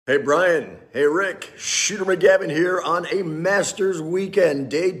Hey Brian, hey Rick, Shooter McGavin here on a Masters weekend,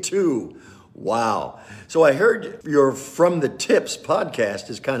 day two. Wow. So I heard your From the Tips podcast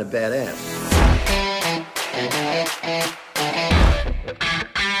is kind of badass.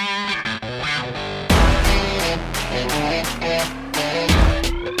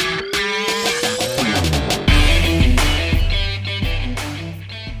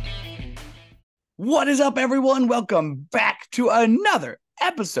 What is up, everyone? Welcome back to another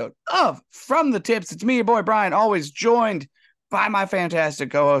episode of From the Tips. It's me, your boy Brian, always joined by my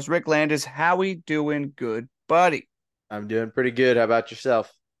fantastic co-host Rick Landis. How we doing, good buddy? I'm doing pretty good. How about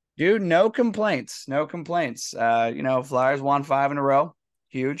yourself? Dude, no complaints. No complaints. Flyers won 5 in a row.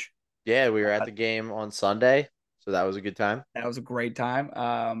 Huge. Yeah, we were at Uh, the game on Sunday, so that was a good time. that was a great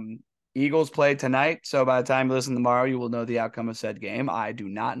time. Eagles play tonight, so by the time you listen tomorrow, you will know the outcome of said game. I do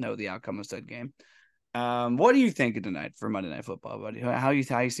not know the outcome of said game. What are you thinking tonight for Monday Night Football, buddy? How you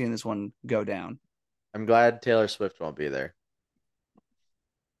seeing this one go down? I'm glad Taylor Swift won't be there.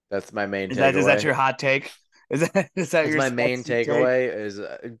 That's my main Is that your takeaway. hot take? Is that That's your my main sexy take? takeaway is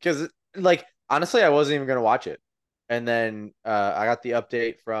because like honestly, I wasn't even gonna watch it, and then I got the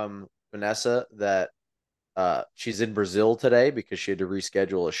update from Vanessa that she's in Brazil today because she had to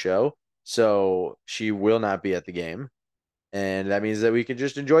reschedule a show, so she will not be at the game. And that means that we can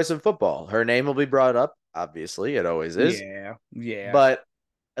just enjoy some football. Her name will be brought up, obviously, it always is, Yeah, yeah. but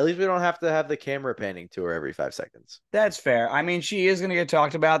at least we don't have to have the camera panning to her every 5 seconds. That's fair. I mean, she is going to get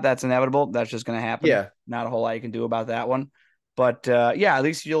talked about. That's inevitable. That's just going to happen. Yeah, Not a whole lot you can do about that one. But yeah, at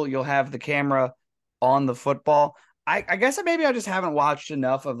least you'll have the camera on the football. I guess maybe I just haven't watched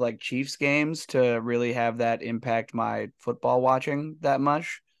enough of like Chiefs games to really have that impact my football watching that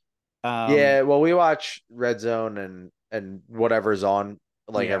much. Um, yeah. Well, we watch Red Zone and whatever's on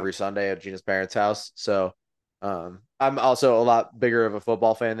like yeah, every Sunday at Gina's parents' house. So, I'm also a lot bigger of a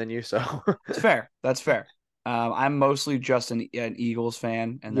football fan than you. So, it's fair. That's fair. I'm mostly just an Eagles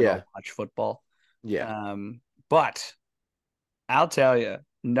fan, and then yeah, I'll watch football. yeah, But I'll tell you,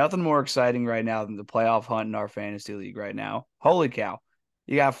 nothing more exciting right now than the playoff hunt in our fantasy league right now. Holy cow.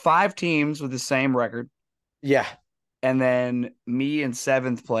 You got 5 teams with the same record, yeah, and then me in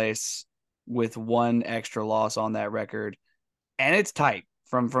seventh place with one extra loss on that record. And it's tight.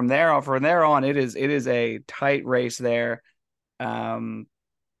 From there on, it is a tight race there. Um,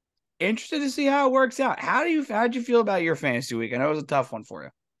 Interested to see how it works out. How'd you feel about your fantasy week? I know it was a tough one for you.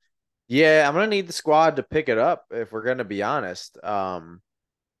 yeah. I'm gonna need the squad to pick it up if we're gonna be honest.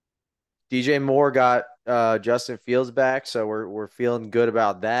 DJ Moore got Justin Fields back, so we're feeling good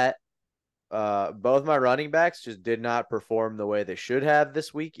about that. Both my running backs just did not perform the way they should have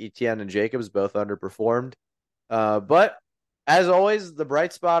this week. Etienne and Jacobs both underperformed. But as always, the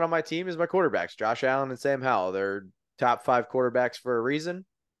bright spot on my team is my quarterbacks, Josh Allen and Sam Howell. They're top 5 quarterbacks for a reason,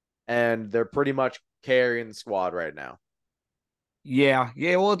 and they're pretty much carrying the squad right now. Yeah,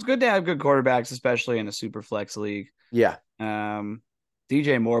 yeah. Well, it's good to have good quarterbacks, especially in a super flex league. Yeah, Um,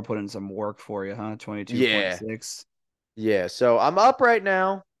 DJ Moore put in some work for you, huh? yeah, 22.6. yeah. So I'm up right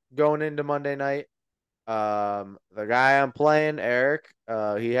now going into Monday night. The guy I'm playing, Eric,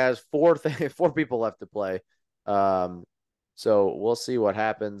 he has four people left to play. Um, so we'll see what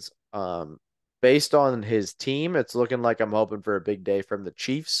happens. Based on his team, it's looking like I'm hoping for a big day from the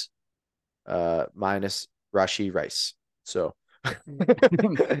Chiefs, minus Rashi Rice. So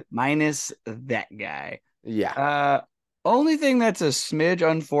Minus that guy. yeah, Uh, Only thing that's a smidge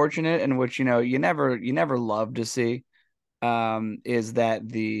unfortunate, and which you never love to see, is that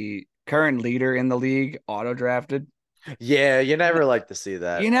the current leader in the league auto drafted. yeah, you never like to see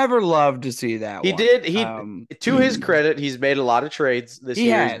that. You never love to see that He one. did. He, to his credit, he's made a lot of trades this He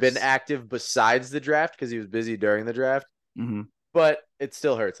year. He's been has. active besides the draft because he was busy during the draft, Mhm. but it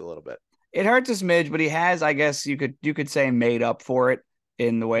still hurts a little bit. It hurts a smidge, but he has, I guess you could say, made up for it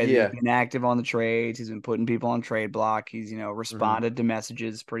in the way that he's Yeah. been active on the trades. He's been putting people on trade block. He's Hmm. responded to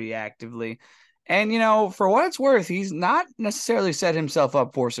messages pretty actively, and for what it's worth, he's not necessarily set himself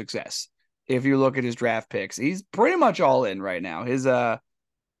up for success. If you look at his draft picks, he's pretty much all in right now. His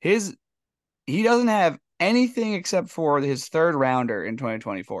he doesn't have anything except for his third rounder in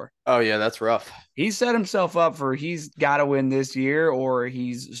 2024. Oh yeah, that's rough. He's set himself up for he's got to win this year or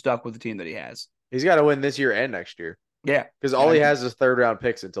he's stuck with the team that he has. He's got to win this year and next year Yeah. because all I he mean, has is third round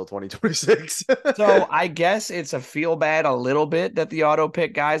picks until 2026. so I guess it's a feel bad a little bit that the auto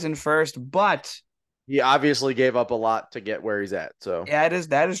pick guys in first, but He obviously gave up a lot to get where he's at. So yeah,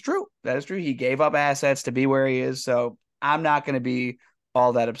 that is true. That is true. He gave up assets to be where he is, so I'm not going to be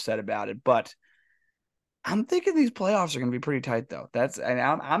all that upset about it. But I'm thinking these playoffs are going to be pretty tight, though. And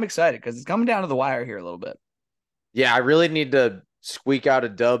I'm excited because it's coming down to the wire here a little bit. yeah, I really need to squeak out a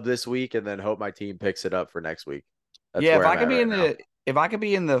dub this week and then hope my team picks it up for next week. That's Yeah, where I'm at right now. if I could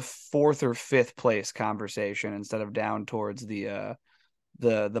be in the 4th or 5th place conversation instead of down towards the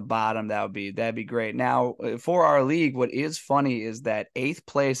bottom, that'd be great. Now, for our league, what is funny is that 8th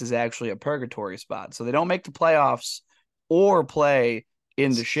place is actually a purgatory spot. So they don't make the playoffs or play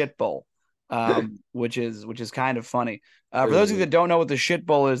in the shit bowl. Which is kind of funny. For those of you that don't know what the shit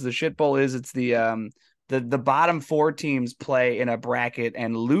bowl is, it's the bottom 4 teams play in a bracket,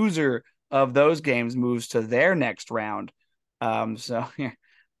 and loser of those games moves to their next round. So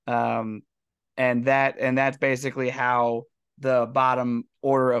and that's basically how the bottom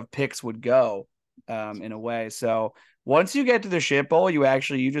order of picks would go, in a way. So once you get to the shit bowl,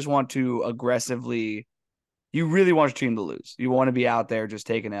 you just want to aggressively. You really want your team to lose. You want to be out there just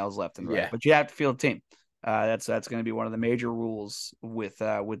taking L's left and right, but you have to field a team. That's going to be one of the major rules with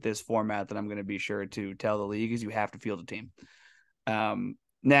this format that I'm going to be sure to tell the league is you have to field a team.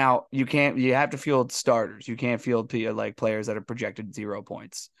 Now you have to field starters. You can't field like players that are projected 0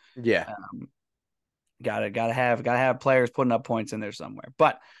 points. Yeah. Gotta have players putting up points in there somewhere.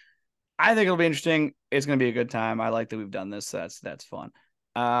 But I think it'll be interesting. It's going to be a good time. I like that we've done this. That's fun.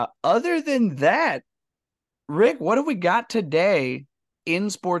 Other than that, Rick, what have we got today in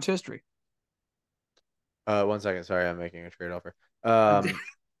sports history? 1 second. Sorry, I'm making a trade offer.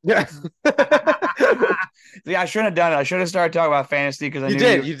 Yeah. See, I shouldn't have done it. I should have started talking about fantasy because you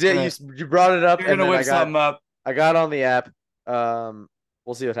did. You brought it up. You're gonna whip something up. I got on the app.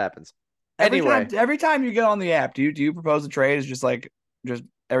 We'll see what happens. Every time you get on the app, do you propose a trade? Is just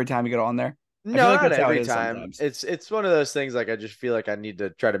every time you get on there? No, not every time. It's one of those things. Like I just feel like I need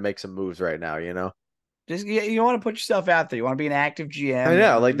to try to make some moves right now. Just you want to put yourself out there. You want to be an active GM. I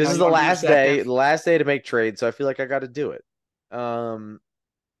know. Like this is the last day to make trades, so I feel like I got to do it.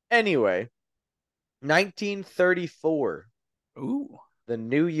 Anyway, 1934. Ooh. The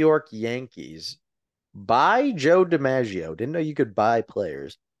New York Yankees buy Joe DiMaggio. Didn't know you could buy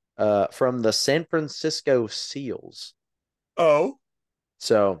players. From the San Francisco Seals. Oh.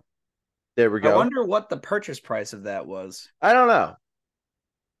 So there we go. I wonder what the purchase price of that was. I don't know.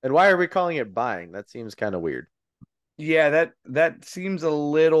 And why are we calling it buying? That seems kind of weird. Yeah, that seems a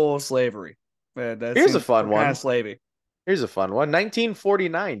little slavery. Here's a fun one. Kind of slavey. Here's a fun one.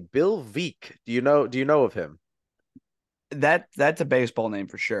 1949, Bill Veeck. Do you know of him? That's a baseball name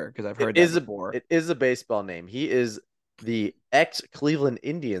for sure because I've heard that before. It is a baseball name. He is the ex-Cleveland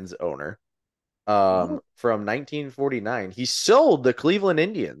Indians owner from 1949. He sold the Cleveland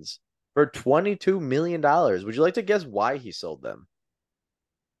Indians for $22 million. Would you like to guess why he sold them?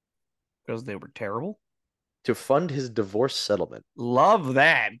 Because they were terrible? To fund his divorce settlement. Love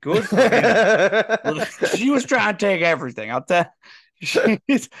that. Good for him. She was trying to take everything. I'll tell you.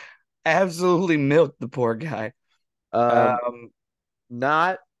 She's absolutely milked the poor guy.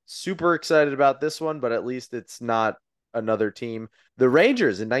 Not super excited about this one, but at least it's not another team. The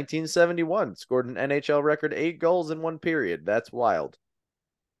Rangers in 1971 scored an NHL record 8 goals in one period. That's wild.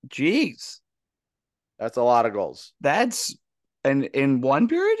 Jeez. That's a lot of goals. That's in one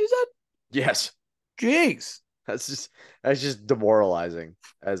period, is that? Yes. Jeez. That's just demoralizing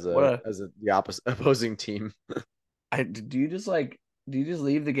as the opposing team. Do you just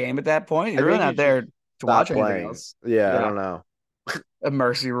leave the game at that point? You're really not there to watch anything else. Yeah, I don't know. A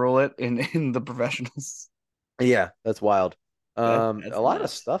mercy rule it in the professionals. Yeah, that's wild. That's a lot of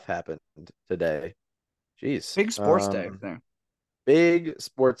stuff happened today. Jeez. Big sports day there. Big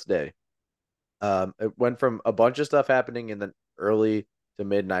sports day. It went from a bunch of stuff happening in the early to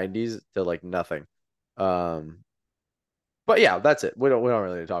mid 90s to like nothing. But yeah, that's it. We don't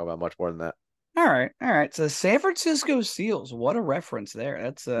really need to talk about much more than that. All right. So San Francisco Seals, what a reference there.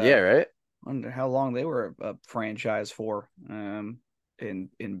 That's yeah, right. Wonder how long they were a franchise for in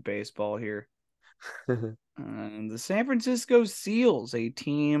baseball here. The San Francisco Seals, a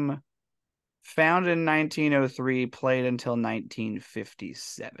team founded in 1903, played until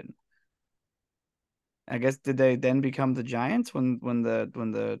 1957. I guess did they then become the Giants when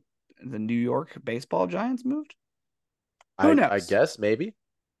the New York baseball Giants moved? Who knows? I guess maybe.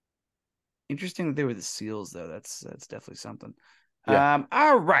 Interesting that they were the Seals though. That's definitely something. Yeah.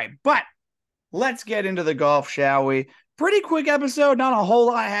 All right, but let's get into the golf, shall we? Pretty quick episode. Not a whole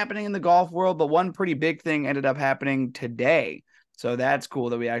lot happening in the golf world, but one pretty big thing ended up happening today. So that's cool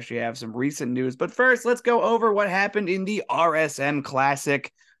that we actually have some recent news. But first, let's go over what happened in the RSM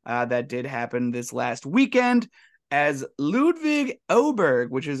Classic that did happen this last weekend as Ludwig Åberg,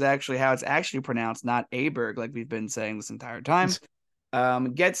 which is actually how it's actually pronounced, not Aberg, like we've been saying this entire time,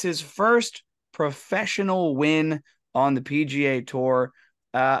 gets his first professional win on the PGA Tour.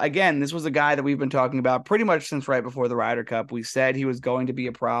 Again, this was a guy that we've been talking about pretty much since right before the Ryder Cup. We said he was going to be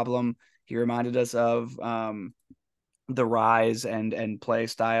a problem. He reminded us of the rise and play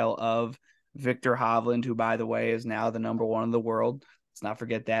style of Victor Hovland, who, by the way, is now the number one in the world. Let's not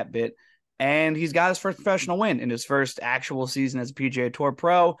forget that bit. And he's got his first professional win in his first actual season as a PGA Tour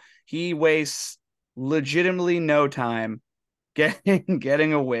pro. He wastes legitimately no time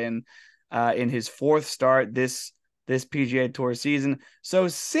getting a win in his fourth start this PGA Tour season. So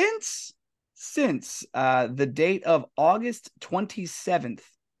since the date of August 27th,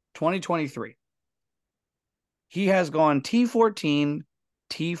 2023, he has gone T14,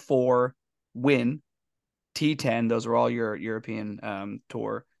 T4, win, T10. Those are all your European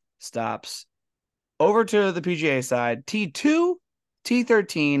Tour stops. Over to the PGA side, T2,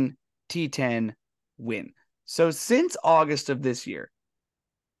 T13, T10, win. So since August of this year,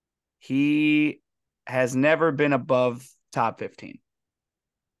 he has never been above top 15.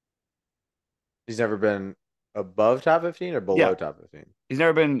 He's never been above top 15 or below top 15? He's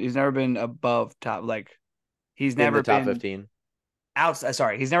never been above top, like he's never in the top been 15. Outside.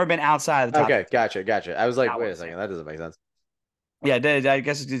 Sorry, he's never been outside of the top. Okay, 15. gotcha. I was like, Not wait what a I'm second, saying. that doesn't make sense. Yeah, I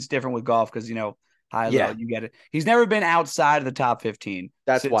guess it's different with golf because high low, Yeah. you get it. He's never been outside of the top 15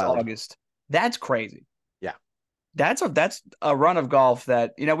 That's since wild. August. That's crazy. Yeah. That's a run of golf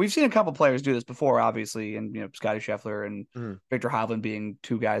that we've seen a couple players do this before, obviously, and Scotty Scheffler and Victor Hovland being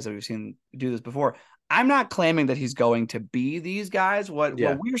two guys that we've seen do this before. I'm not claiming that he's going to be these guys. What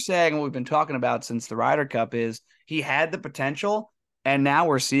we're saying, what we've been talking about since the Ryder Cup is he had the potential, and now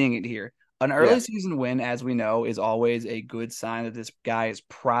we're seeing it here. An early season win, as we know, is always a good sign that this guy is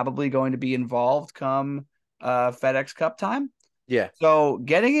probably going to be involved come FedEx Cup time. Yeah. So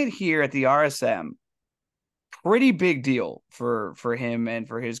getting it here at the RSM, pretty big deal for him and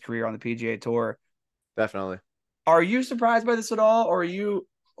for his career on the PGA Tour. Definitely. Are you surprised by this at all, or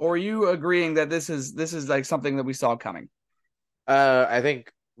are you agreeing that this is like something that we saw coming? I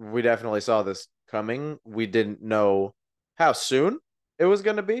think we definitely saw this coming. We didn't know how soon it was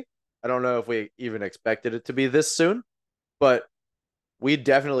going to be. I don't know if we even expected it to be this soon, but we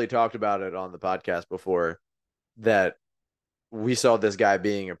definitely talked about it on the podcast before that we saw this guy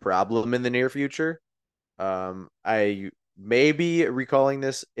being a problem in the near future. I may be recalling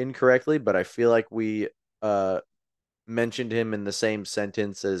this incorrectly, but I feel like we mentioned him in the same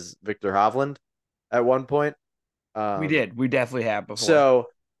sentence as Victor Hovland at one point. We did. We definitely have before. So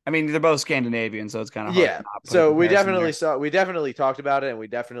I mean, they're both Scandinavian, so it's kind of hard to not put so we there. definitely talked about it, and we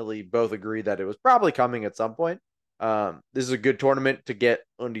definitely both agreed that it was probably coming at some point. This is a good tournament to get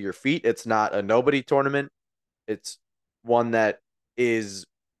under your feet. It's not a nobody tournament. It's one that is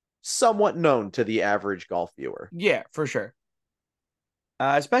somewhat known to the average golf viewer. Yeah, for sure.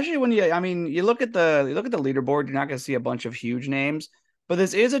 Especially when you look at the leaderboard, you're not going to see a bunch of huge names, but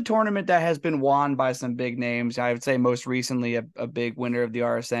this is a tournament that has been won by some big names. I would say most recently a big winner of the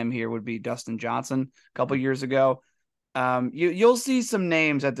RSM here would be Dustin Johnson a couple years ago. You'll see some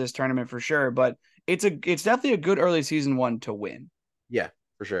names at this tournament for sure, but it's definitely a good early season one to win. Yeah,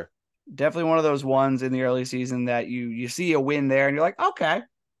 for sure. Definitely one of those ones in the early season that you see a win there and you're like, okay,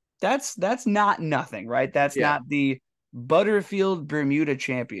 that's not nothing, right? That's not the Butterfield Bermuda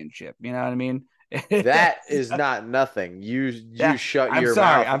Championship. You know what I mean? That is not nothing. You shut your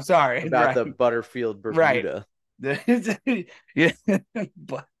mouth. I'm sorry about the Butterfield Bermuda. Right. Yeah,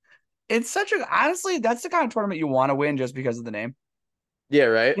 but it's honestly, that's the kind of tournament you want to win just because of the name. Yeah,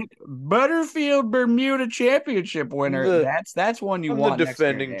 right. Butterfield Bermuda Championship winner. That's one you want. I'm the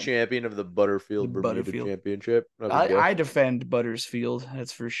defending champion of the Butterfield Bermuda Championship. I defend Buttersfield.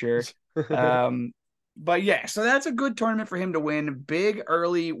 That's for sure. But yeah, so that's a good tournament for him to win. Big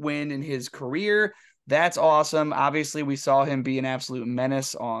early win in his career. That's awesome. Obviously, we saw him be an absolute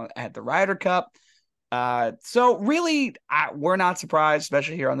menace at the Ryder Cup. So really, we're not surprised,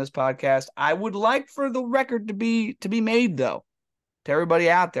 especially here on this podcast. I would like for the record to be made, though, to everybody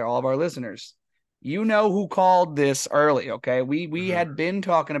out there, all of our listeners. You know who called this early, okay? We had been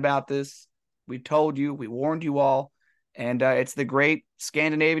talking about this. We told you, we warned you all, and it's the great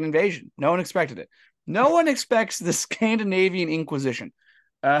Scandinavian invasion. No one expected it. No one expects the Scandinavian Inquisition.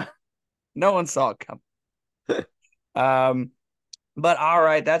 No one saw it come. But all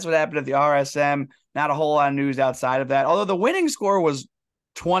right, that's what happened at the RSM. Not a whole lot of news outside of that. Although the winning score was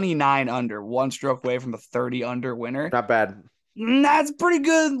 29 under, one stroke away from a 30 under winner. Not bad. That's pretty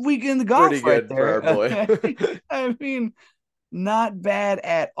good weekend of golf. Pretty good for our boy. I mean, not bad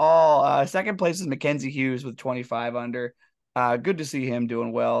at all. Second place is Mackenzie Hughes with 25 under. Good to see him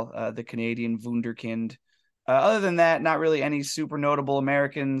doing well. The Canadian wunderkind. Other than that, not really any super notable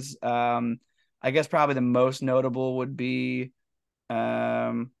Americans. I guess probably the most notable would be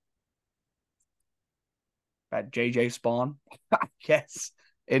Um, at JJ Spawn, I guess,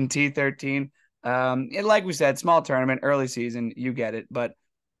 in T13. And like we said, small tournament, early season, you get it, but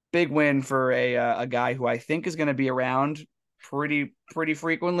big win for a guy who I think is going to be around pretty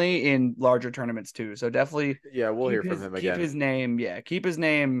frequently in larger tournaments too. So definitely Yeah, we'll hear from him keep again. his name, keep his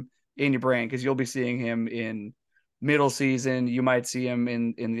name in your brain because you'll be seeing him in middle season. You might see him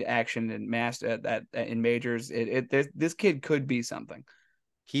in the action and master at in majors. This kid could be something.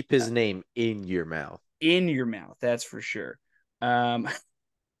 Keep his name in your mouth. In your mouth, that's for sure. Um,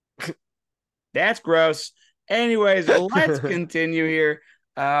 that's gross. Anyways, let's continue here.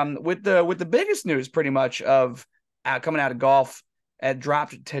 With the biggest news, pretty much of coming out of golf,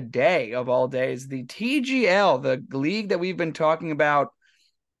 dropped today of all days, the TGL, the league that we've been talking about,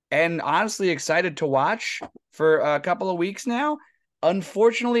 and honestly excited to watch for a couple of weeks now.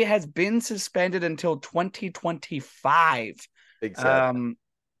 Unfortunately, has been suspended until 2025. Big sad.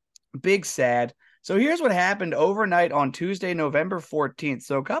 Big sad. So here's what happened overnight on Tuesday, November 14th.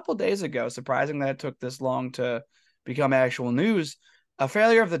 So a couple days ago, surprising that it took this long to become actual news. A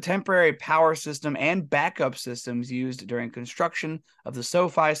failure of the temporary power system and backup systems used during construction of the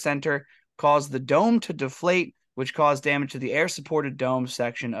SoFi Center caused the dome to deflate, which caused damage to the air-supported dome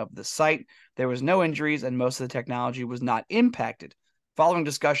section of the site. There was no injuries, and most of the technology was not impacted. Following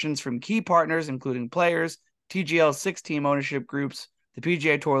discussions from key partners, including players, TGL 6-team ownership groups, the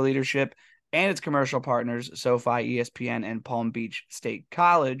PGA Tour leadership, and its commercial partners, SoFi, ESPN, and Palm Beach State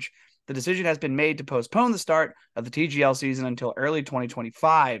College, the decision has been made to postpone the start of the TGL season until early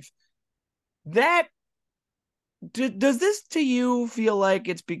 2025. Does this to you feel like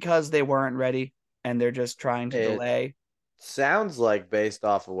it's because they weren't ready and they're just trying to It delay? sounds like, based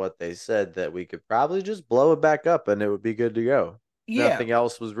off of what they said, that we could probably just blow it back up and it would be good to go. Yeah, Nothing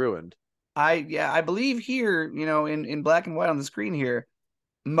else was ruined. I believe here, in black and white on the screen here,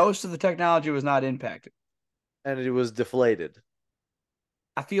 most of the technology was not impacted. And it was deflated.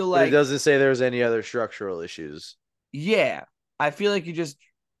 I feel But it like, doesn't say there's any other structural issues. yeah, I feel like you just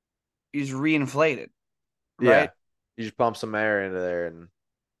is reinflated, right? Yeah. You just pump some air into there and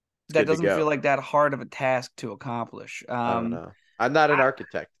it's That good to doesn't feel go. like that hard of a task to accomplish. I don't know. I'm not an I,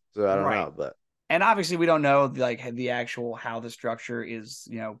 architect, so I don't right. know, but And obviously we don't know like the actual how the structure is,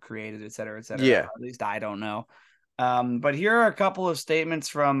 created, et cetera, et cetera. yeah. At least I don't know. But here are a couple of statements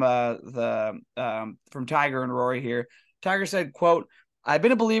from the from Tiger and Rory here. Tiger said, quote, I've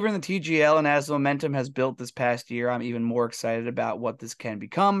been a believer in the TGL, and as the momentum has built this past year, I'm even more excited about what this can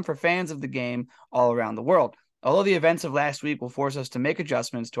become for fans of the game all around the world. Although the events of last week will force us to make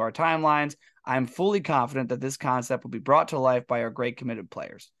adjustments to our timelines, I'm fully confident that this concept will be brought to life by our great committed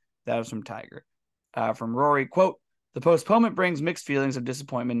players. That was from Tiger. From Rory, quote, the postponement brings mixed feelings of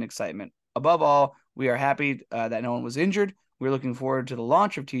disappointment and excitement. Above all, we are happy that no one was injured. We're looking forward to the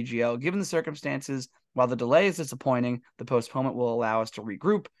launch of TGL. Given the circumstances, while the delay is disappointing, the postponement will allow us to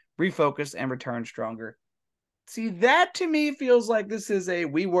regroup, refocus, and return stronger. See, that to me feels like this is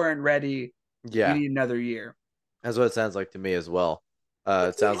we weren't ready. We Yeah. need another year. That's what it sounds like to me as well. But It do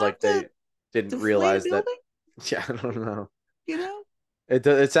we sounds have like to they didn't deflate a realize that. building? Yeah, I don't know. You know?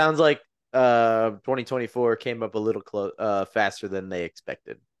 It sounds like 2024 came up a little faster than they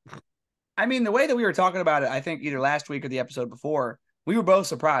expected. I mean, the way that we were talking about it, I think either last week or the episode before, we were both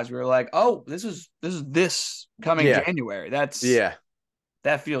surprised. We were like, "Oh, this coming Yeah. January." Yeah.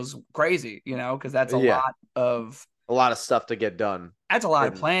 That feels crazy, because that's a Yeah. lot of A lot of stuff to get done in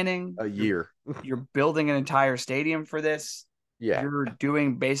planning. a You're year. you're building an entire stadium for this. Yeah. You're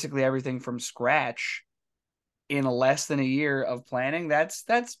doing basically everything from scratch in less than a year of planning. That's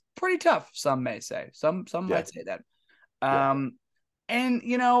pretty tough, some may say. Some Yeah. might say that. Yeah. And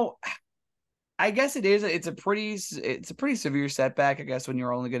I guess it's a pretty severe setback, I guess, when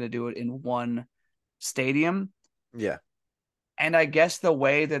you're only going to do it in one stadium. Yeah. And I guess the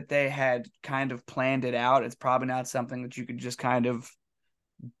way that they had kind of planned it out, it's probably not something that you could just kind of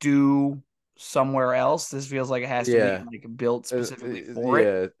do somewhere else. This feels like it has to be Yeah. like built specifically for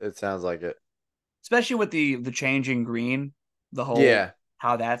it, Yeah. It sounds like it. especially with the changing green, the whole Yeah.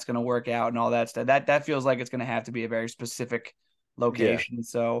 how that's going to work out and all that stuff. That feels like it's going to have to be a very specific Yeah. location.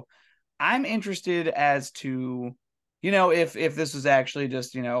 So I'm interested as to, if this was actually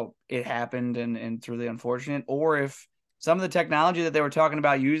just, it happened and it's really unfortunate, or if some of the technology that they were talking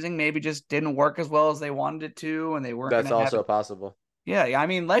about using maybe just didn't work as well as they wanted it to, and they weren't going That's to have also it. possible. Yeah, I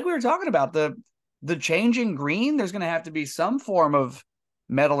mean, like we were talking about the changing green, there's going to have to be some form of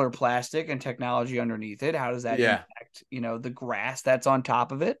metal or plastic and technology underneath it. How does that Yeah. impact, the grass that's on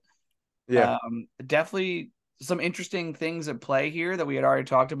top of it? Yeah. Definitely some interesting things at play here that we had already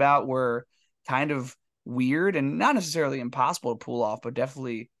talked about were kind of weird and not necessarily impossible to pull off, but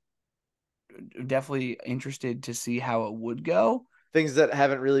definitely interested to see how it would go. Things that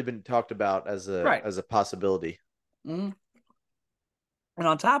haven't really been talked about as Right. a possibility. Mm-hmm. And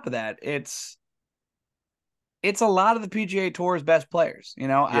on top of that, it's a lot of the PGA Tour's best players.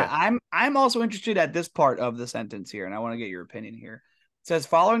 Yeah. I'm also interested at this part of the sentence here, and I want to get your opinion here. It says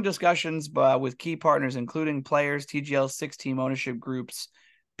following discussions with key partners, including players, TGL 6-team ownership groups,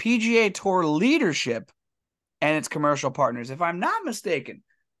 PGA Tour leadership, and its commercial partners. If I'm not mistaken,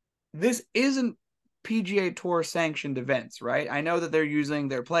 this isn't PGA Tour sanctioned events, right? I know that they're using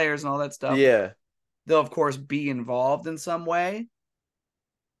their players and all that stuff. Yeah. They'll of course be involved in some way.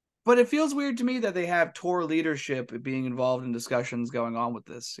 But it feels weird to me that they have tour leadership being involved in discussions going on with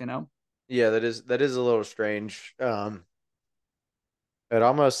this, Yeah, that is a little strange. It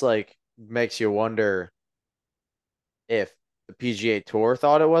almost like makes you wonder if the PGA Tour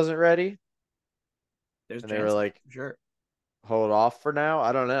thought it wasn't ready There's and they were like, sure. hold off for now.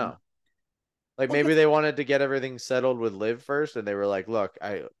 I don't know. Like Well, maybe they wanted to get everything settled with Live first, and they were like, look,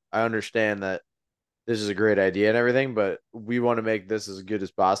 I understand that this is a great idea and everything, but we want to make this as good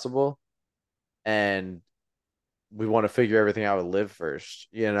as possible, and we want to figure everything out with Live first.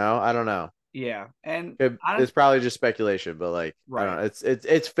 I don't know. Yeah, and It's probably just speculation, but like I don't know.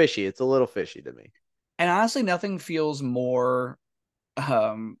 It's fishy. It's a little fishy to me. And honestly, nothing feels more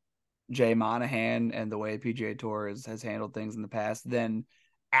Jay Monahan and the way PGA Tour has handled things in the past than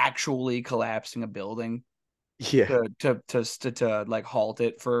actually collapsing a building. Yeah. To like halt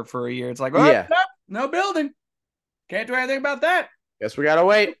it for a year. It's like, yeah, no building. Can't do anything about that. Guess we gotta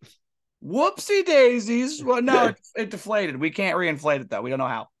wait. Whoopsie daisies. Well, no, it deflated. We can't reinflate it though. We don't know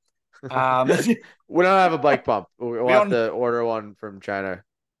how. We don't have a bike pump. We'll have to order one from China,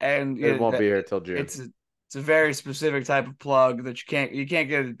 and it won't be here till June. It's a very specific type of plug that you can't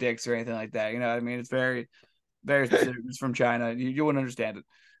get at Dick's or anything like that. You know what I mean? It's very, very specific. It's from China. You wouldn't understand it.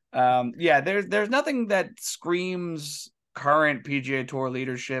 Yeah, there's nothing that screams current PGA Tour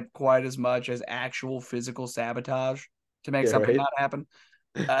leadership quite as much as actual physical sabotage to make something not happen.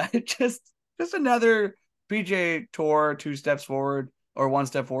 Just another PGA Tour 2 steps forward or 1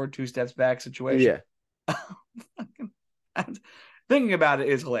 step forward, 2 steps back situation. Yeah. Thinking about it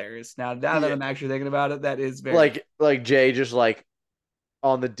is hilarious. Now that I'm actually thinking about it, that is very like Jay just like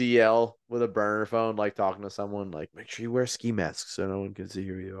on the DL with a burner phone, like talking to someone, like make sure you wear ski masks so no one can see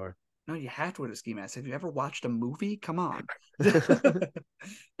who you are. No, you have to wear a ski mask. Have you ever watched a movie? Come on.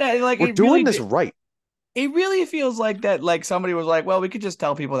 Yeah, like we're doing this right. It really feels like that. Like somebody was like, "Well, we could just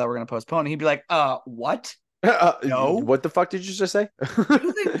tell people that we're going to postpone." And he'd be like, what? No. What the fuck did you just say?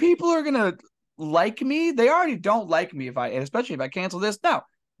 You think people are going to like me? They already don't like me especially if I cancel this. No,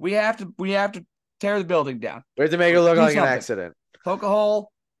 we have to tear the building down. We have to make it look like an accident. Poke a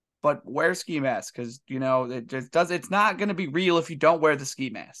hole, but wear ski masks because it just does. It's not going to be real if you don't wear the ski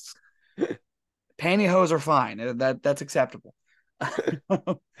masks. Pantyhose are fine. That's acceptable.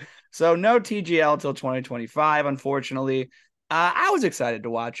 So no TGL till 2025. Unfortunately, I was excited to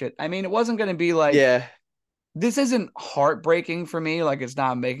watch it. I mean, it wasn't going to be like this isn't heartbreaking for me. Like it's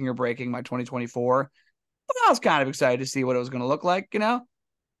not making or breaking my 2024. But I was kind of excited to see what it was going to look like.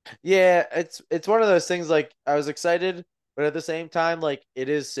 Yeah, it's one of those things. Like I was excited, but at the same time, like it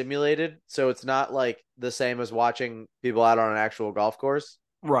is simulated, so it's not like the same as watching people out on an actual golf course.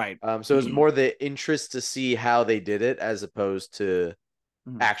 Right. So it's more the interest to see how they did it as opposed to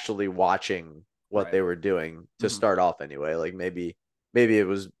actually watching what they were doing to start off anyway. Like maybe it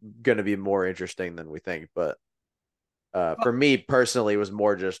was going to be more interesting than we think, but for me personally, it was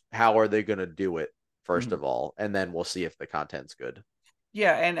more just how are they going to do it first of all, and then we'll see if the content's good.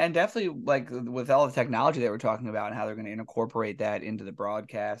 Yeah, and definitely like with all the technology that we're talking about and how they're going to incorporate that into the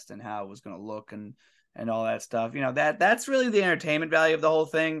broadcast and how it was going to look and all that stuff. That's really the entertainment value of the whole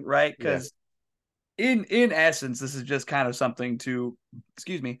thing, right? Because in essence, this is just kind of something to,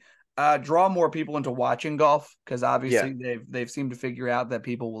 draw more people into watching golf because obviously they've seemed to figure out that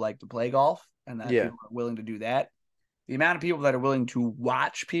people will like to play golf and that people are willing to do that. The amount of people that are willing to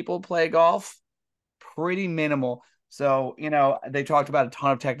watch people play golf, pretty minimal. So, they talked about a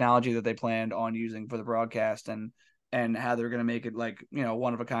ton of technology that they planned on using for the broadcast and how they're going to make it like,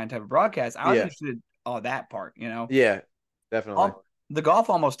 one of a kind type of broadcast. I was interested on that part, Yeah, definitely. The golf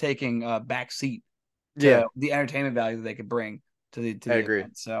almost taking a back seat to the entertainment value that they could bring to the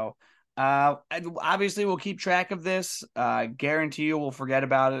event. So, obviously we'll keep track of this. Guarantee you we'll forget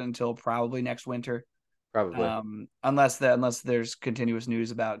about it until probably next winter. Probably. Unless there's continuous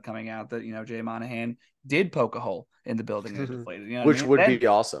news about coming out that, Jay Monahan did poke a hole in the building and it deflated. Which would be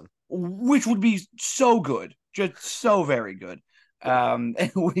awesome. Which would be so good. Just so very good.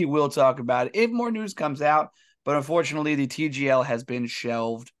 And we will talk about it if more news comes out. But unfortunately, the TGL has been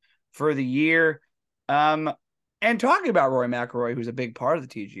shelved for the year. And talking about Rory McIlroy, who's a big part of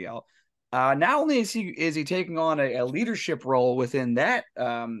the TGL, not only is he taking on a leadership role within that,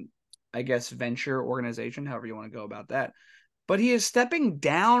 I guess, venture organization, however you want to go about that, but he is stepping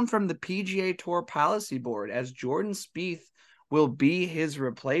down from the PGA Tour Policy Board as Jordan Spieth will be his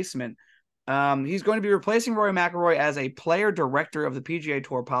replacement. He's going to be replacing Rory McIlroy as a player director of the PGA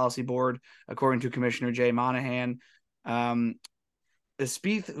Tour Policy Board, according to Commissioner Jay Monahan.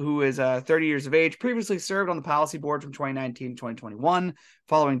 Spieth, who is 30 years of age, previously served on the policy board from 2019 to 2021,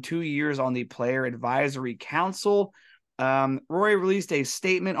 following 2 years on the Player Advisory Council. Rory released a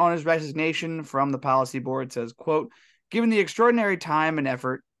statement on his resignation from the policy board. It says, quote, given the extraordinary time and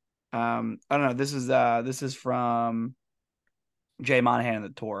effort, I don't know, this is from Jay Monahan and the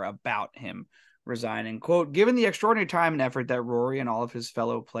tour about him resigning. Quote, given the extraordinary time and effort that Rory and all of his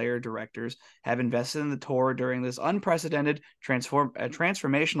fellow player directors have invested in the tour during this unprecedented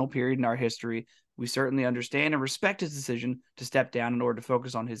transformational period in our history, we certainly understand and respect his decision to step down in order to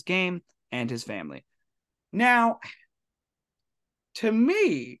focus on his game and his family. Now, to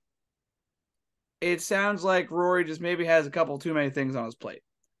me, it sounds like Rory just maybe has a couple too many things on his plate.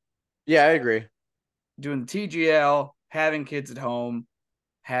 Yeah, I agree. Doing the TGL, having kids at home,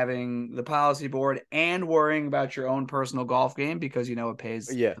 having the policy board, and worrying about your own personal golf game because it pays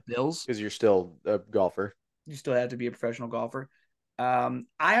the bills. Because you're still a golfer. You still have to be a professional golfer. I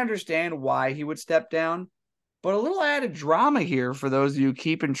understand why he would step down, but a little added drama here for those of you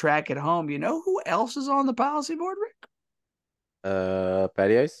keeping track at home. You know who else is on the policy board, Rick?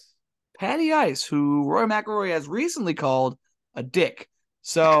 Patty Ice? Patty Ice, who Roy McIlroy has recently called a dick.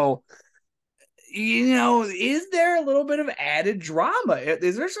 So, is there a little bit of added drama?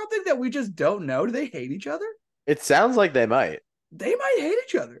 Is there something that we just don't know? Do they hate each other? It sounds like they might. They might hate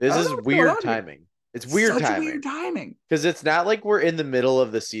each other. This is weird timing. It's weird Such timing. Weird timing. Because it's not like we're in the middle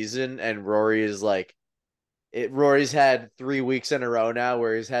of the season and Rory is like, Rory's had 3 weeks in a row now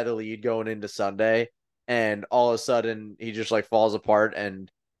where he's had the lead going into Sunday, and all of a sudden he just like falls apart,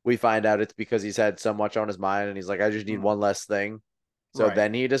 and we find out it's because he's had so much on his mind, and he's like, I just need one less thing. So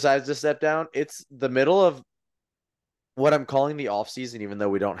then he decides to step down. It's the middle of what I'm calling the off season, even though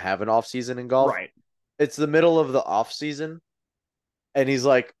we don't have an off season in golf. Right. It's the middle of the off season, and he's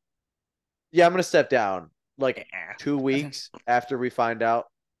like, yeah, I'm going to step down like 2 weeks after we find out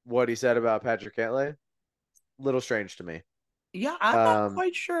what he said about Patrick Cantlay. Little strange to me. Yeah, I'm not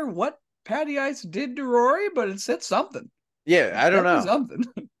quite sure what Patty Ice did to Rory, but it said something. Yeah, I don't know. Something.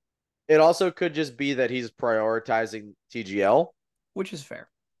 It also could just be that he's prioritizing TGL, which is fair.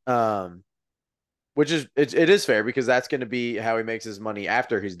 Which is it is fair because that's going to be how he makes his money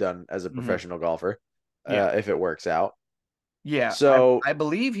after he's done as a professional golfer, if it works out. Yeah. So I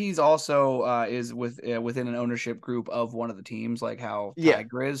believe he's also is within an ownership group of one of the teams, like how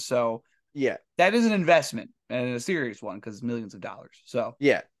Tiger is. So that is an investment and a serious one because millions of dollars. So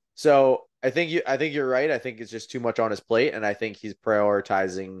So I think you're right. I think it's just too much on his plate, and I think he's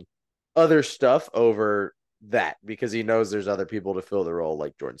prioritizing other stuff over that because he knows there's other people to fill the role,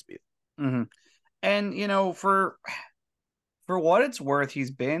 like Jordan Spieth. Mm-hmm. And for what it's worth,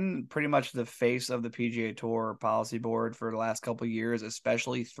 he's been pretty much the face of the PGA Tour policy board for the last couple of years,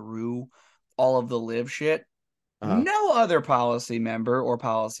 especially through all of the live shit. No other policy member or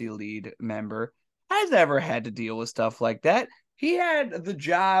policy lead member has ever had to deal with stuff like that. He had the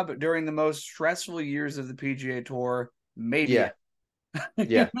job during the most stressful years of the PGA Tour, maybe.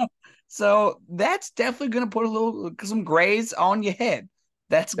 Yeah. So that's definitely going to put some grays on your head.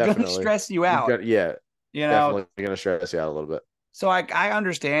 That's going to stress you out. Definitely going to stress you out a little bit. So I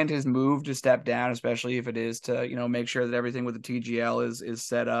understand his move to step down, especially if it is to, make sure that everything with the TGL is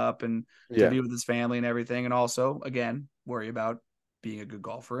set up and to be with his family and everything. And also, again, worry about being a good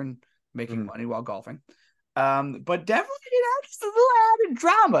golfer and making money while golfing. But definitely, just a little added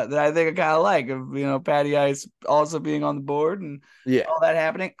drama that I think I kind of like of, Patty Ice also being on the board and all that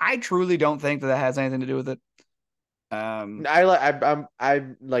happening. I truly don't think that has anything to do with it. I'm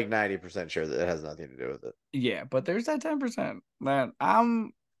like 90% sure that it has nothing to do with it. Yeah, but there's that 10%. Man,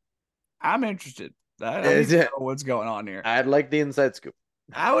 I'm interested. I need to know what's going on here. I'd like the inside scoop.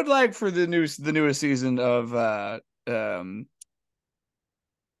 I would like for the newest season of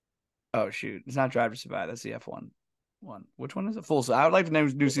oh shoot, it's not Drive to Survive. That's the F1 one. Which one is it? I would like the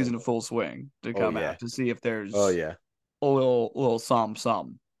new season of Full Swing to come out to see if there's a little some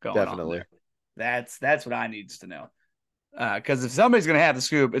going on there. That's what I needs to know. Because if somebody's gonna have the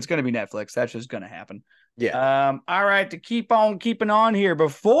scoop, it's gonna be Netflix. That's just gonna happen. Yeah. All right, to keep on keeping on here,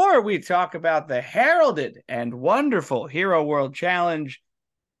 before we talk about the heralded and wonderful Hero World Challenge,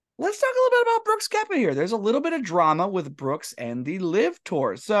 let's talk a little bit about Brooks Koepka here. There's a little bit of drama with Brooks and the Live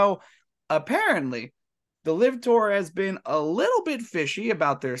Tour. So apparently, the Live Tour has been a little bit fishy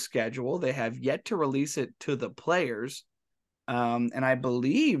about their schedule. They have yet to release it to the players. And I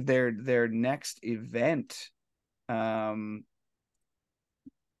believe their next event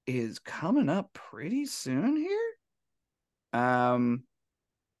is coming up pretty soon here.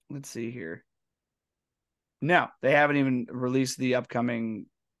 Let's see here. No, they haven't even released the upcoming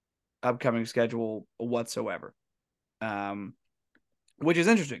schedule whatsoever. Which is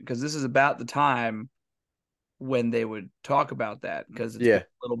interesting because this is about the time when they would talk about that, because it's been a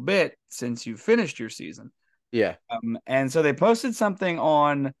little bit since you finished your season. Yeah. And so they posted something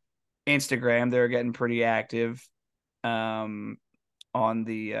on Instagram. They're getting pretty active on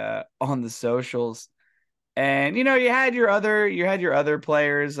the socials. And you had your other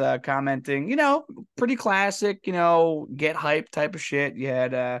players commenting, pretty classic, get hype type of shit. You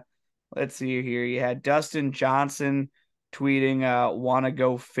had let's see here, you had Dustin Johnson tweeting wanna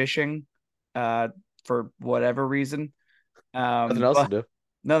go fishing for whatever reason. Nothing else to do.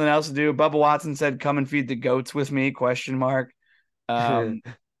 Nothing else to do. Bubba Watson said, "Come and feed the goats with me?" Question mark. And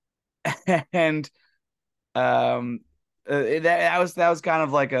that was kind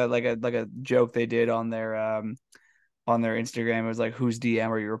of like a joke they did on their Instagram. It was like, "Whose DM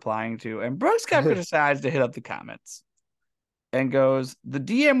are you replying to?" And Brooks Koepka decides to hit up the comments and goes, "The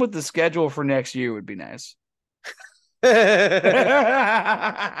DM with the schedule for next year would be nice."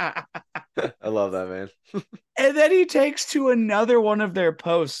 I love that, man. And then he takes to another one of their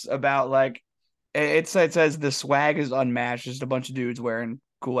posts about like it says the swag is unmatched, just a bunch of dudes wearing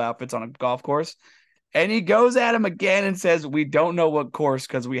cool outfits on a golf course. And he goes at him again and says, "We don't know what course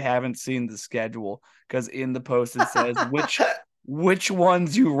because we haven't seen the schedule." Because in the post it says which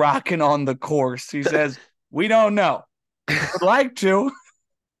ones you rocking on the course. He says, "We don't know. Would like to."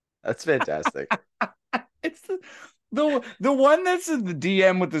 That's fantastic. It's the one that's in the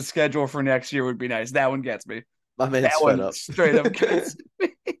DM with the schedule for next year would be nice. That one gets me. My man's That fed one up. straight up gets me.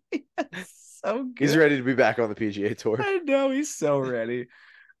 So good. He's ready to be back on the PGA Tour. I know, he's so ready.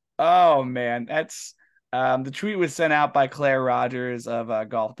 Oh man, that's the tweet was sent out by Claire Rogers of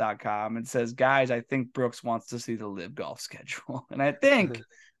golf.com and says, "Guys, I think Brooks wants to see the live golf schedule." And I think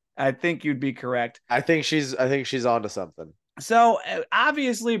you'd be correct. I think she's onto something. So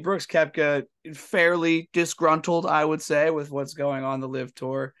obviously Brooks Koepka fairly disgruntled, I would say, with what's going on the live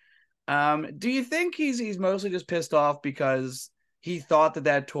tour. Do you think he's mostly just pissed off because he thought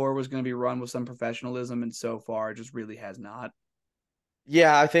that tour was going to be run with some professionalism, and so far it just really has not?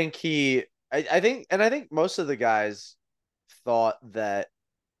 Yeah, I think I think most of the guys thought that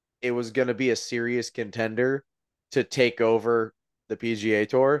it was going to be a serious contender to take over the PGA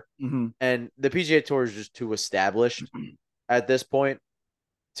Tour. Mm-hmm. And the PGA Tour is just too established at this point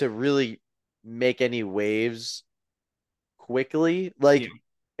to really make any waves quickly. Like,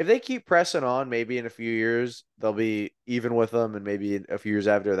 if they keep pressing on, maybe in a few years they'll be even with them, and maybe a few years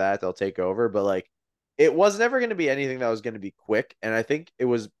after that they'll take over. But like, it was never going to be anything that was going to be quick. And I think it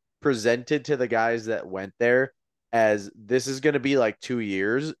was presented to the guys that went there as this is going to be like 2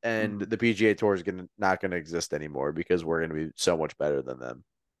 years, and the PGA Tour is not going to exist anymore because we're going to be so much better than them.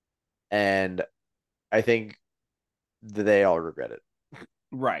 And I think they all regret it.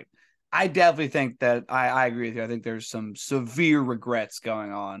 Right. I definitely think that I agree with you. I think there's some severe regrets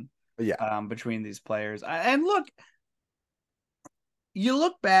going on between these players. And look, you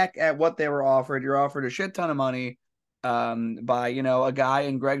look back at what they were offered. You're offered a shit ton of money by, a guy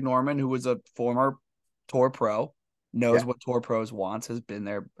in Greg Norman who was a former tour pro, knows what tour pros wants, has been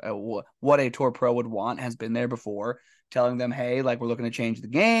there. What a tour pro would want has been there before, telling them, hey, like, we're looking to change the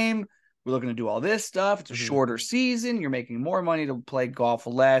game. We're looking to do all this stuff. It's a shorter season. You're making more money to play golf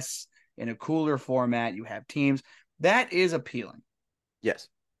less in a cooler format. You have teams. That is appealing. Yes.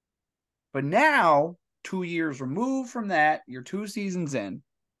 But now, 2 years removed from that, you're 2 seasons in.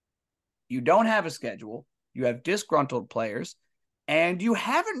 You don't have a schedule. You have disgruntled players, and you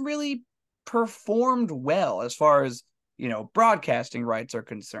haven't really performed well as far as, broadcasting rights are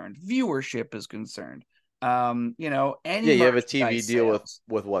concerned, viewership is concerned. You have a TV deal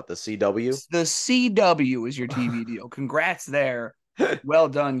with what, the CW? The CW is your TV deal. Congrats there. Well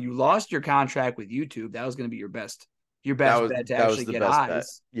done. You lost your contract with YouTube. That was going to be your best bet to actually get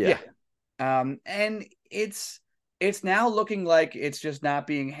eyes. Yeah. And it's now looking like it's just not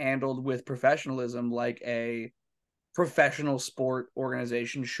being handled with professionalism like a professional sport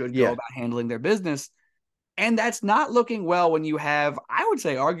organization should go about handling their business. And that's not looking well when you have, I would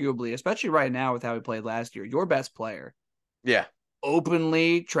say, arguably, especially right now with how he played last year, your best player Yeah.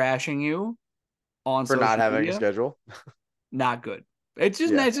 openly trashing you on For not social having a media. schedule. Not good. Yeah. It's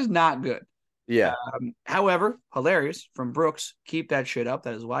just not good. Yeah. However, hilarious from Brooks. Keep that shit up.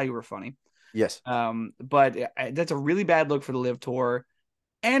 That is why you were funny. Yes. But that's a really bad look for the Live Tour.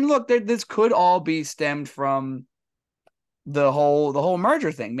 And look, this could all be stemmed from the whole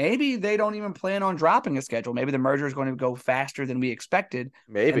merger thing. Maybe they don't even plan on dropping a schedule. Maybe the merger is going to go faster than we expected,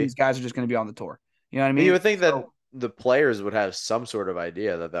 and Maybe. these guys are just going to be on the tour. You know what I But you mean? would think that So the players would have some sort of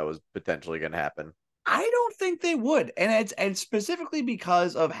idea that that was potentially going to happen. I don't think they would, and specifically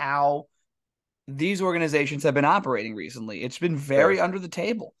because of how these organizations have been operating recently. It's been very Fair. under the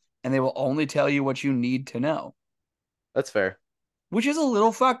table, and they will only tell you what you need to know, That's fair. which is a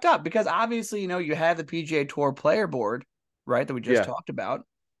little fucked up because obviously, you have the PGA Tour player board, right, that we just Yeah. talked about.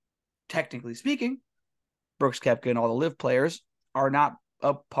 Technically speaking, Brooks Koepka and all the live players are not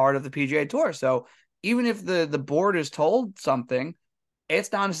a part of the PGA Tour. So even if the board is told something,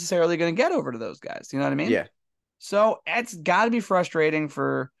 it's not necessarily going to get over to those guys. You know what I mean? Yeah. So it's got to be frustrating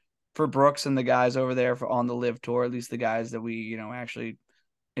for Brooks and the guys over there on the live tour, at least the guys that we, actually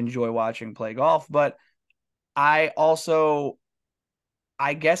enjoy watching play golf. But I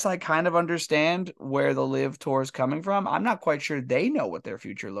guess I kind of understand where the live tour is coming from. I'm not quite sure they know what their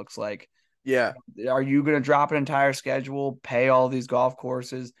future looks like. Yeah. Are you going to drop an entire schedule, pay all these golf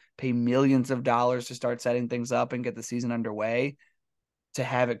courses, pay millions of dollars to start setting things up and get the season underway, to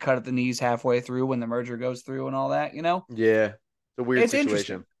have it cut at the knees halfway through when the merger goes through and all that? Yeah. It's a weird It's situation.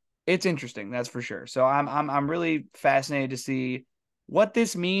 interesting. It's interesting, that's for sure. So I'm really fascinated to see what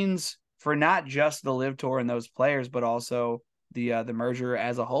this means for not just the live tour and those players, but also the merger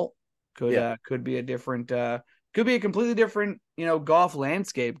as a whole. Could be a different could be a completely different golf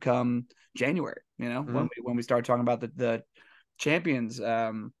landscape come January. Mhm. When we start talking about the champions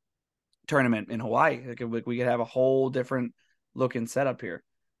tournament in Hawaii, we could have a whole different looking setup here.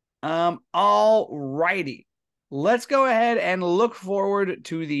 All righty. Let's go ahead and look forward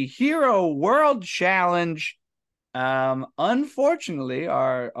to the Hero World Challenge. Unfortunately,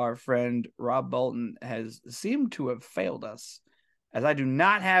 our friend Rob Bolton has seemed to have failed us, as I do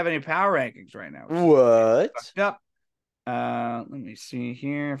not have any power rankings right now. What? Up. Let me see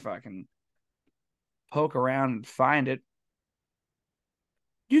here if I can poke around and find it.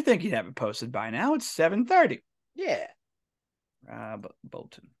 You think he'd have it posted by now? It's 7:30. Yeah. Rob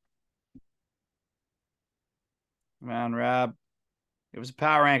Bolton. Come on, Rob. It was a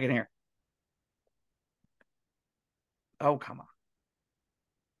power ranking here. Oh, come on.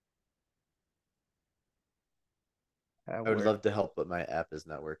 I would love to help, but my app is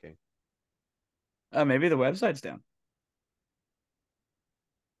not working. Maybe the website's down.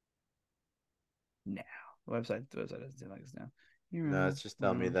 No, the website doesn't like it's down. No, it's just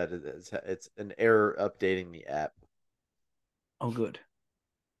telling me that it's an error updating the app. Oh, good.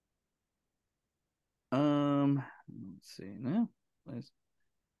 Let's see. No.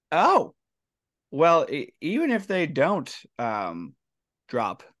 Oh, well, even if they don't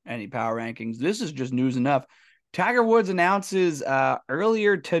drop any power rankings, this is just news enough. Tiger Woods announces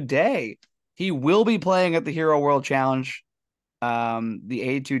earlier today he will be playing at the Hero World Challenge. The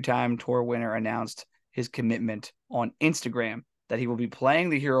 82-time tour winner announced his commitment on Instagram that he will be playing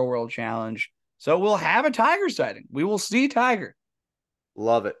the Hero World Challenge. So we'll have a Tiger sighting. We will see Tiger.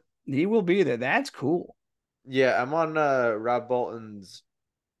 Love it. He will be there. That's cool. Yeah, I'm on Rob Bolton's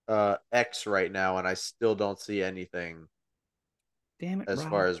X right now, and I still don't see anything. Damn it, as Rob.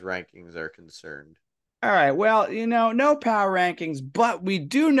 far as rankings are concerned. All right. Well, no power rankings, but we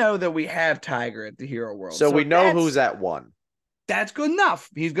do know that we have Tiger at the Hero World. So we know who's at 1. That's good enough.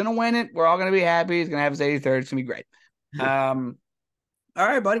 He's going to win it. We're all going to be happy. He's going to have his 83rd. It's going to be great. All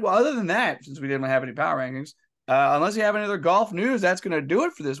right, buddy. Well, other than that, since we didn't have any power rankings, unless you have any other golf news, that's going to do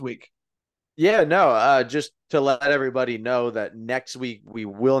it for this week. Yeah, no, just to let everybody know that next week we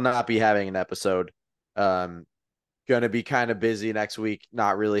will not be having an episode. Going to be kind of busy next week,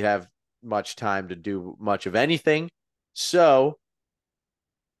 not really have much time to do much of anything. So,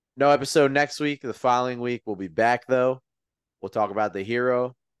 no episode next week. The following week we'll be back though. We'll talk about the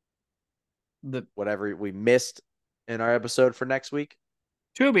hero, whatever we missed in our episode for next week.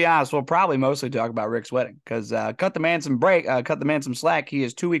 To be honest, we'll probably mostly talk about Rick's wedding because cut the man some slack. He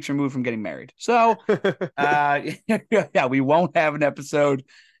is 2 weeks removed from getting married. So, yeah, we won't have an episode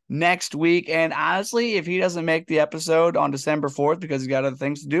next week. And honestly, if he doesn't make the episode on December 4th because he's got other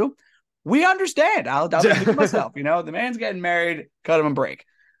things to do, we understand. I'll do myself. The man's getting married. Cut him a break.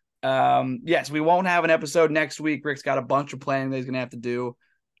 Yes, we won't have an episode next week. Rick's got a bunch of planning that he's gonna have to do.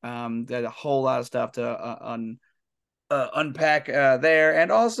 There's a whole lot of stuff to unpack there,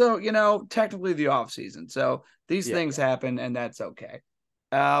 and also, technically the off season. So these things happen, and that's okay.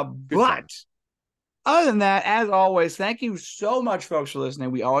 But other than that, as always, thank you so much, folks, for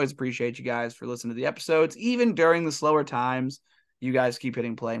listening. We always appreciate you guys for listening to the episodes, even during the slower times. You guys keep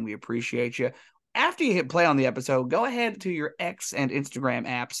hitting play, and we appreciate you. After you hit play on the episode, go ahead to your X and Instagram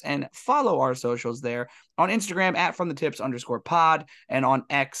apps and follow our socials there. On Instagram at @FromTheTips_pod and on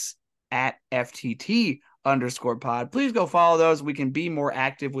X at FTT_pod. Please go follow those. We can be more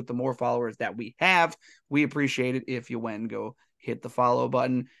active with the more followers that we have. We appreciate it if you went and go hit the follow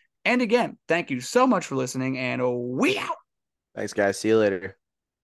button. And again, thank you so much for listening, and we out. Thanks, guys. See you later.